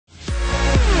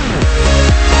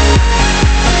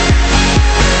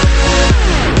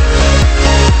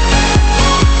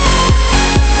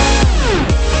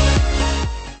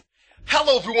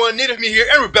everyone, Native Me here,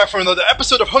 and we're back for another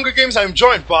episode of Hunger Games. I'm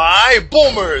joined by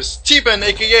Boomers, T-Ben,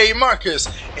 aka Marcus,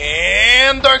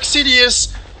 and Dark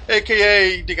Sidious,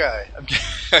 aka the guy. I'm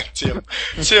Tim.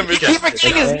 Tim, Keep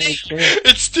forgetting his name.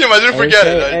 It's Tim, I didn't forget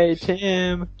it. Hey,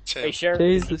 Tim. Hey, sure.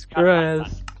 Jesus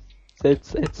Christ.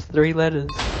 It's 3 letters.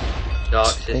 Dark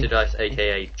Sidious,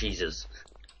 aka Jesus.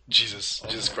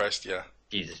 Jesus Christ, yeah.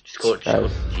 Jesus, just call it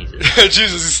Jesus.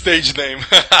 Jesus is stage name.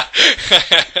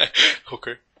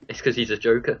 Hooker. It's because he's a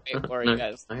joker. Wait, where are you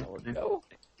guys? No.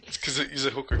 It's because he's a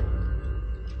hooker.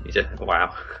 He's a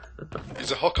wow.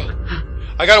 He's a hooker.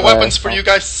 I got weapons for you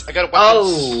guys. I got weapons.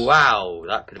 Oh wow,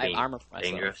 that could have I been have armor for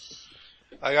myself. dangerous.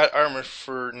 I got armor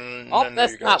for Oh, none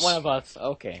that's of you not guys. one of us.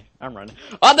 Okay, I'm running.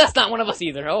 Oh, that's not one of us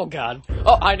either. Oh god.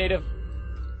 Oh, hi, Native.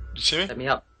 You see me? Let me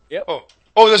up. Oh,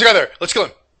 there's a guy there. Let's kill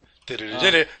him.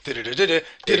 Yeah,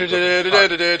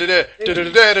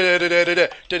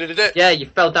 you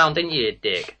fell down, didn't you,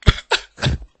 dick?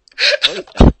 Oh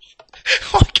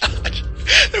god,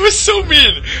 that was so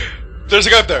mean. There's a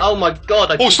guy up there. Oh my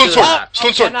god, I Oh, stone sword.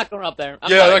 Stone sword. I'm not going up there.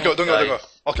 Yeah, don't go.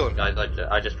 I'll kill him. Guys,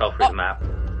 I just fell through the map.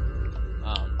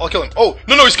 I'll kill him. Oh,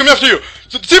 no, he's coming after you.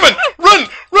 Demon, run,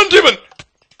 Demon.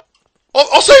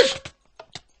 I'll save.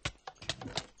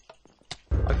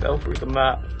 I fell through the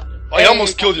map. I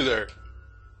almost killed you there.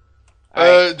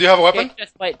 Do you have a weapon? Okay,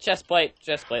 chest plate.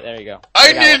 There you go.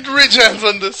 I need regens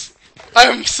on this. I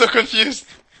am so confused.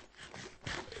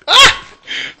 Ah!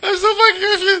 I'm so fucking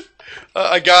confused.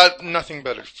 I got nothing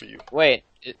better for you. Wait,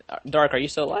 Dark, are you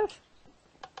still alive?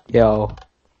 Yo.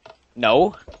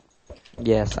 No.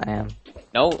 Yes, I am.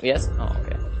 No. Yes. Oh,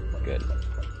 okay. Good.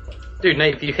 Dude,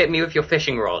 Nate, if you hit me with your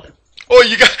fishing rod. Oh,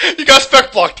 you got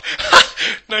spec blocked.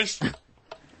 Nice.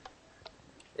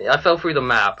 I fell through the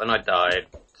map and I died.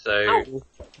 So. Ow.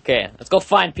 Okay, let's go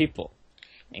find people.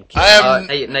 And kill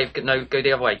Hey, Nate, no, go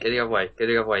the other way. Go the other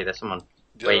way. There's someone.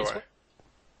 Wait. Other way.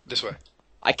 This way.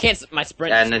 I can't. My sprint.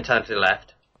 Yeah, and then turn to the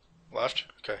left. Left.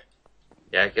 Okay.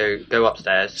 Yeah, go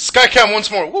upstairs. Skycam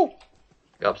once more. Woo.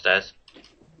 Go upstairs.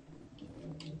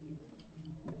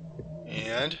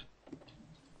 And.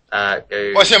 Go.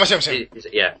 Oh, I see him.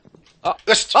 Yeah.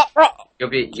 Let's. Oh, bro.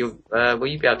 Will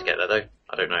you be able to get there though?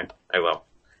 I don't know. Oh well.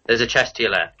 There's a chest to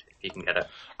your left, if you can get it.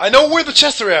 I know where the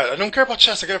chests are at. I don't care about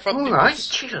chests. I care about people. Alright,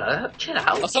 chill out.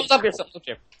 Oh, someone's up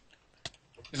here.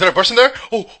 Is there a person there?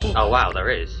 Oh. Oh wow, there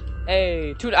is.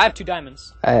 Hey, I have 2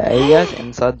 diamonds. Are you guys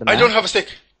inside the map? I don't have a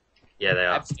stick. Yeah, they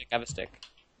I are. have a stick.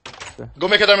 Go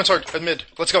make a diamond sword at mid.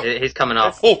 Let's go. He's coming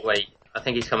up. Oh. Wait, I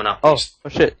think he's coming up. Oh,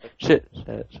 shit.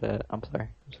 I'm sorry.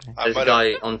 There's a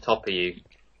guy on top of you.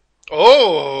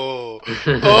 Oh.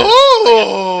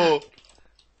 Oh.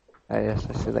 Oh, yes,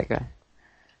 I see that guy.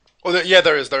 Oh, yeah,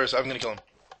 there is. I'm gonna kill him.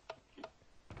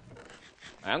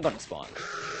 I'm gonna spawn.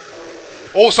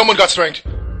 Oh, someone got strength.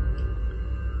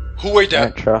 Who ate I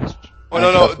that? don't trust. Oh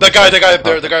no, the guy up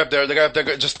there, the guy up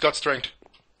there just got strength.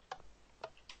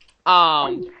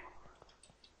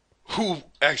 Who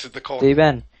exited the call?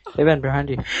 T-Ben behind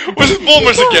you. Was it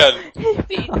Boomers again?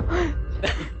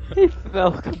 He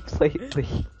fell completely.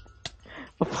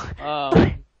 Well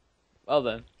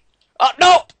then. Oh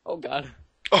no! Oh god.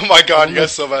 Oh my god, you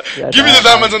guys so bad. Yeah, Give me the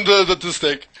diamonds and the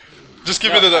stick. Just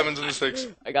give me the diamonds and the sticks.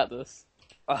 I got this.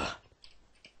 Oh!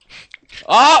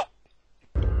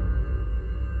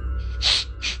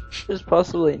 There's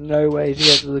possibly no way to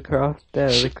get to the craft there.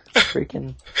 The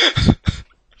freaking.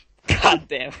 God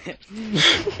damn it.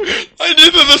 I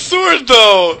needed the sword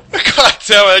though! God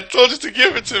damn it, I told you to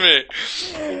give it to me!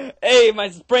 Hey, my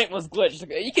sprint was glitched.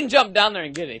 You can jump down there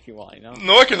and get it if you want, you know?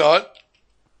 No, I cannot.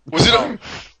 Was it on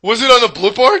the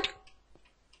blue part?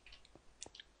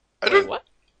 I don't. Wait,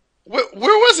 what?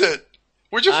 Where was it?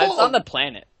 Where'd you fall? It's on the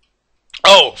planet.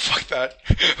 Oh, fuck that.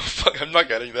 Fuck, I'm not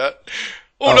getting that.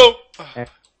 Oh no! Yeah.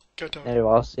 God damn. No,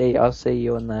 I'll see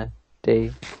you on the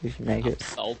D if you make it.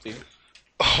 Salty.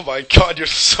 Oh my god, you're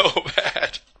so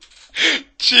bad.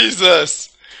 Jesus.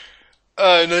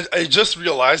 And I just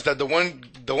realized that the one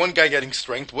guy getting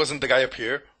strength wasn't the guy up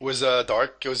here. It was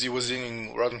Dark, because he was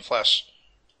in Rotten Flesh.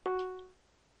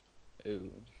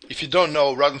 Ooh. If you don't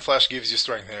know, Rotten Flesh gives you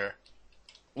strength here.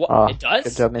 What? Oh, It does?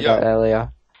 Good job me Yeah. that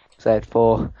earlier. Because I had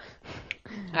 4.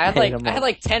 I had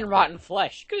like 10 rotten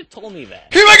flesh. You could have told me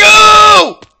that. Here we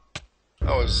go!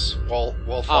 That was well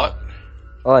thought.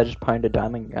 Well, I just pwned a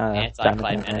diamond.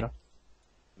 Anti-climatic.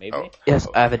 Maybe? Oh. Yes,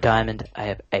 I have a diamond. I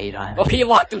have a diamond. Oh, he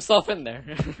locked himself in there.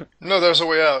 No, there's a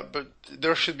way out, but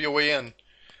there should be a way in.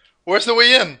 Where's the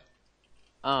way in?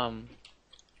 I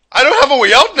don't have a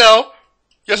way out now!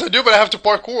 Yes, I do, but I have to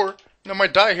parkour. And I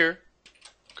might die here.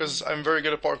 Because I'm very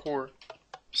good at parkour.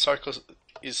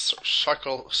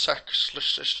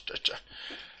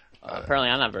 Apparently,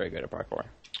 I'm not very good at parkour.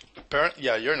 Apparently,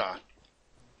 yeah, you're not.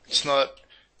 It's not.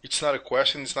 It's not a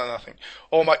question. It's not nothing.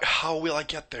 Oh my! How will I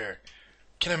get there?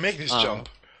 Can I make this jump?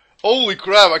 Holy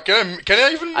crap! Can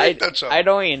I even make that jump? I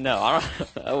don't even know. I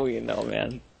don't even know,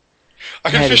 man.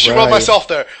 I can fishing rod myself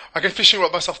there. I can fishing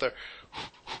rod myself there.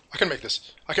 I can make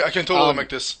this. I can totally make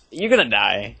this. You're gonna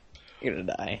die. You're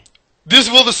gonna die. This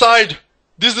will decide.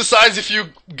 This decides if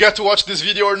you get to watch this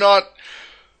video or not.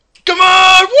 Come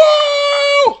on!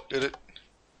 Woo! Did it.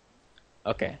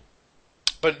 Okay.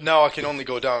 But now I can only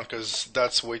go down because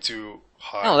that's way too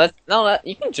high. No,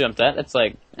 you can jump that. That's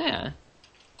like, yeah.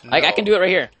 No. I can do it right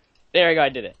here. There you go. I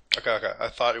did it. Okay. I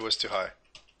thought it was too high.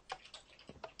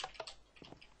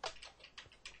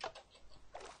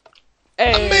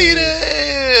 Hey. I made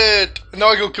it! Now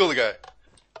I go kill the guy.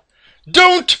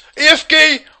 Don't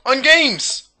AFK on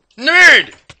games,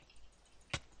 nerd.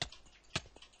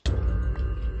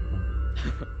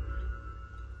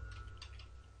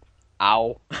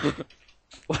 Ow.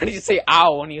 Why did you say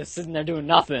ow when he was sitting there doing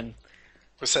nothing?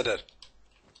 Who said that?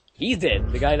 He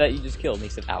did. The guy that you just killed. He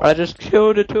said ow. I just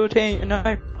killed a 2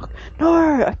 no,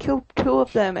 I killed 2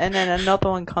 of them, and then another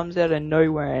one comes out of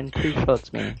nowhere and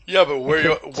 2-shots me. Yeah, but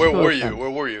where were you? them.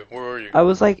 Where were you? I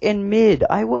was like in mid.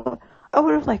 I would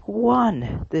have like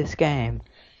won this game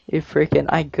if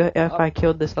I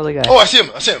killed this other guy. Oh, I see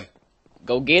him.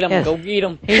 Go get him. Yes. Go get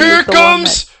him. He Here was the one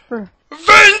comes that-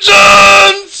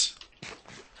 vengeance!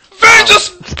 Vengeance,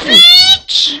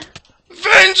 bitch!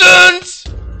 Vengeance!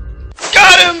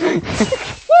 Got him!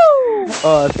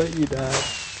 Oh, I thought you died.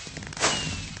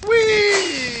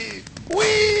 Wee!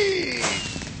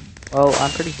 Well,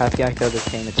 I'm pretty happy I killed a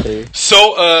team of 2.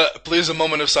 So, please a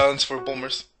moment of silence for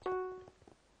boomers.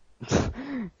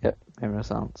 Yep, no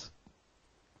sounds.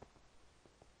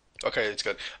 Okay, it's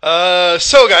good.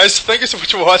 So guys, thank you so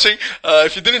much for watching.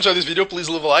 If you did enjoy this video, please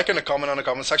leave a like and a comment on the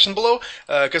comment section below,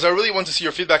 because I really want to see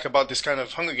your feedback about this kind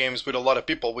of Hunger Games with a lot of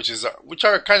people, which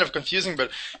are kind of confusing,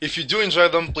 but if you do enjoy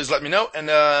them, please let me know,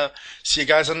 and see you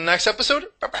guys on the next episode.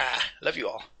 Bye-bye. Love you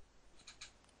all.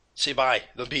 Say bye.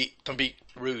 Don't be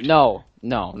rude. No.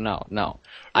 Rude!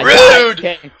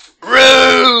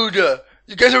 Rude!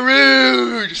 You guys are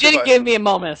rude! You Say didn't bye. give me a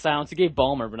moment of silence. You gave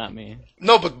Balmer, but not me.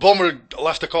 No, but Bomber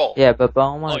left the call. Yeah, but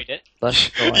Bowman. Oh, you did?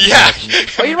 Yeah!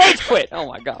 Oh, you rage quit. Oh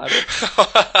my god.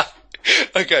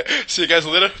 Okay, see you guys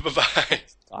later. Bye-bye.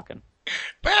 Talking.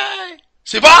 Bye!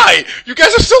 Say bye! You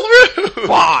guys are so rude!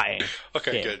 Why?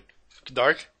 Okay, Yeah. good.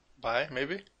 Dark? Bye,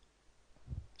 maybe?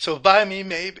 So bye me,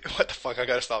 maybe? What the fuck, I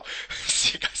gotta stop.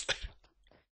 See you guys later.